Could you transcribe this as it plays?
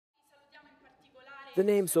The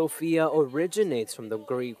name Sophia originates from the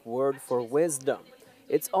Greek word for wisdom.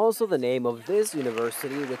 It's also the name of this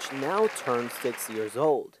university, which now turns 6 years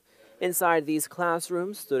old. Inside these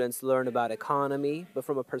classrooms, students learn about economy, but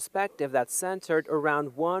from a perspective that's centered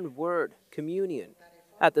around one word: communion.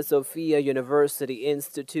 At the Sophia University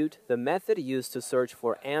Institute, the method used to search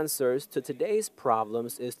for answers to today's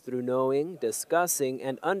problems is through knowing, discussing,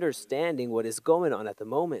 and understanding what is going on at the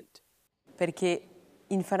moment. Perché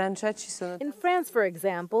in Francia ci sono In France, for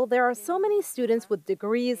example, there are so many students with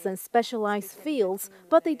degrees and specialized fields,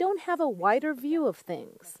 but they don't have a wider view of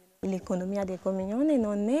things. L'economia di comunione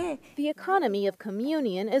non è The economy of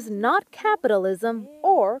communion is not capitalism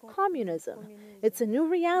or communism. It's a new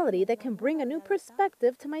reality that can bring a new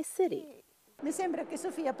perspective to my city. Mi sembra che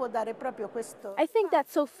Sofia può dare proprio questo. I think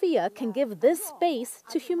that Sophia can give this space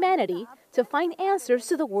to humanity to find answers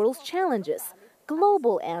to the world's challenges,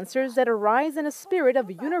 global answers that arise in a spirit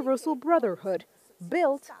of universal brotherhood,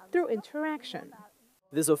 built through interaction.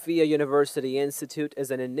 The Sophia University Institute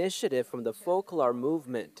is an initiative from the folklore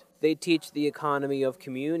movement. They teach the economy of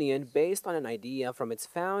communion based on an idea from its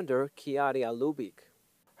founder, Chiara Lubich.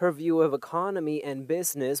 Her view of economy and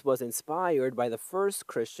business was inspired by the first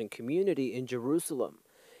Christian community in Jerusalem.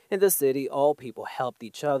 In the city, all people helped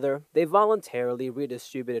each other. They voluntarily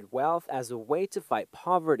redistributed wealth as a way to fight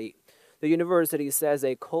poverty. The university says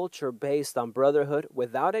a culture based on brotherhood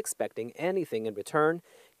without expecting anything in return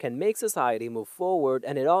can make society move forward,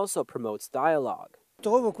 and it also promotes dialogue.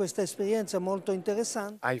 Trovo questa esperienza molto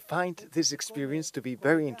interessante. I find this experience to be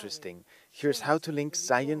very interesting. Here's how to link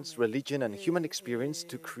science, religion, and human experience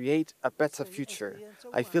to create a better future.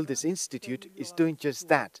 I feel this institute is doing just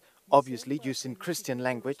that, obviously using Christian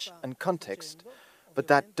language and context. But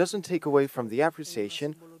that doesn't take away from the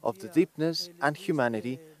appreciation of the deepness and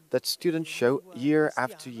humanity that students show year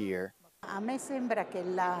after year. A me sembra che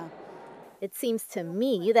It seems to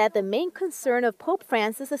me that the main concern of Pope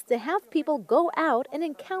Francis is to have people go out and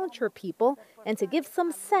encounter people and to give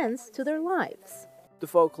some sense to their lives. The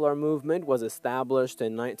folklore movement was established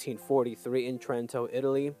in 1943 in Trento,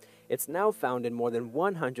 Italy. It's now found in more than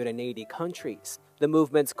 180 countries. The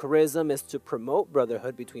movement's charism is to promote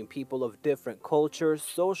brotherhood between people of different cultures,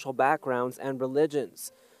 social backgrounds, and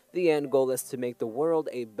religions. The end goal is to make the world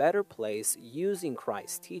a better place using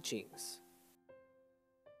Christ's teachings.